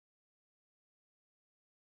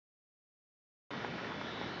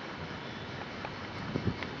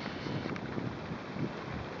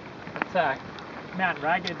Mount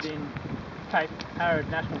Ragged in Cape Arid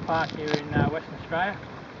National Park here in Western Australia.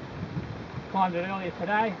 Climbed it earlier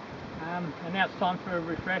today, and now it's time for a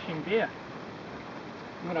refreshing beer.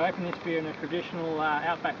 I'm going to open this beer in a traditional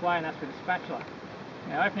Outback way, and that's with a spatula.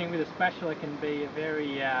 Now, opening with a spatula can be a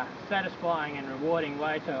very satisfying and rewarding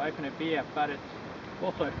way to open a beer, but it's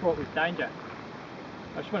also fraught with danger.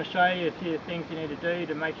 I just want to show you a few things you need to do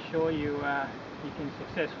to make sure you can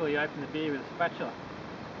successfully open the beer with a spatula.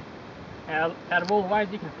 Now, out of all the ways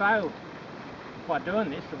you can fail by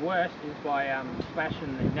doing this, the worst is by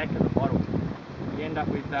smashing the neck of the bottle. You end up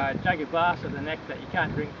with jagged glass at the neck that you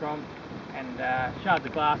can't drink from, and shards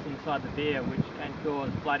of glass inside the beer, which can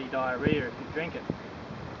cause bloody diarrhea if you drink it.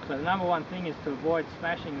 So the number one thing is to avoid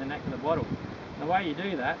smashing the neck of the bottle. And the way you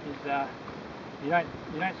do that is you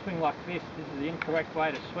don't swing like this. This is the incorrect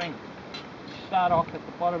way to swing. You start off at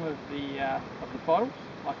the bottom of the bottle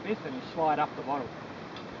like this, and you slide up the bottle,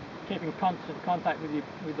 keeping constant contact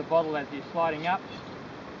with the bottle as you're sliding up.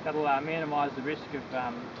 That'll minimise the risk of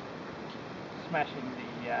smashing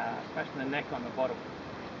the neck on the bottle.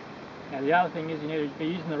 Now, the other thing is you need to be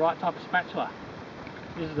using the right type of spatula.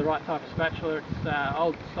 This is the right type of spatula. It's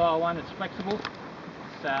old style one. It's flexible.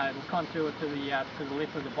 It'll contour to the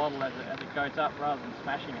lip of the bottle as it goes up, rather than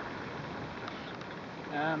smashing it.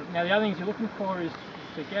 Now, the other things you're looking for is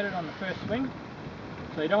to get it on the first swing.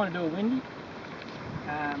 So you don't want to do a windy.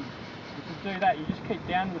 To do that, you just keep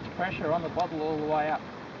downwards pressure on the bottle all the way up.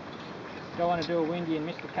 You don't want to do a windy and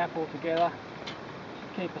miss the cap altogether.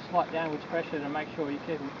 Keep a slight downwards pressure to make sure you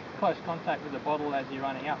keep in close contact with the bottle as you're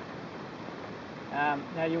running up.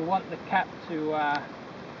 Now, you'll want the cap to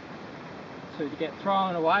get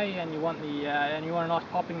thrown away, and you want a nice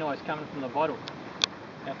popping noise coming from the bottle.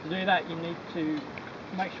 Now, to do that, you need to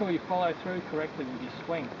make sure you follow through correctly with your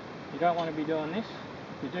swing. You don't want to be doing this.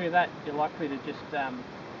 If you do that, you're likely to just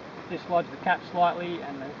dislodge the cap slightly,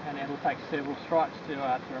 and it'll take several strikes to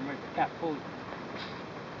remove the cap fully.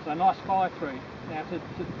 So, nice follow through. Now,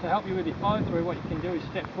 to help you with your follow through, what you can do is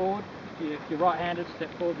step forward. If you're right-handed,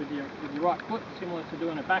 step forward with your right foot, similar to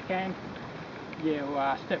doing a backhand. You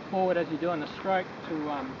step forward as you're doing the stroke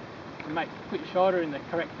to put your shoulder in the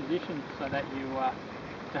correct position, so that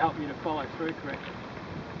to help you to follow through correctly.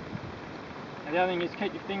 And the other thing is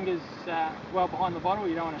keep your fingers well behind the bottle.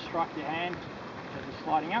 You don't want to strike your hand as you're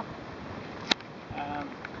sliding up.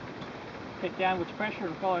 Keep downwards pressure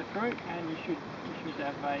and follow through, and you should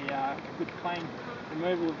have a good clean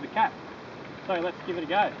removal of the cap. So let's give it a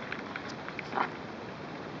go.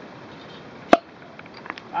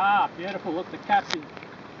 Ah, beautiful. Look, the cap is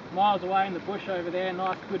miles away in the bush over there.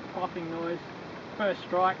 Nice, good popping noise. First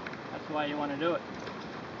strike, that's the way you want to do it.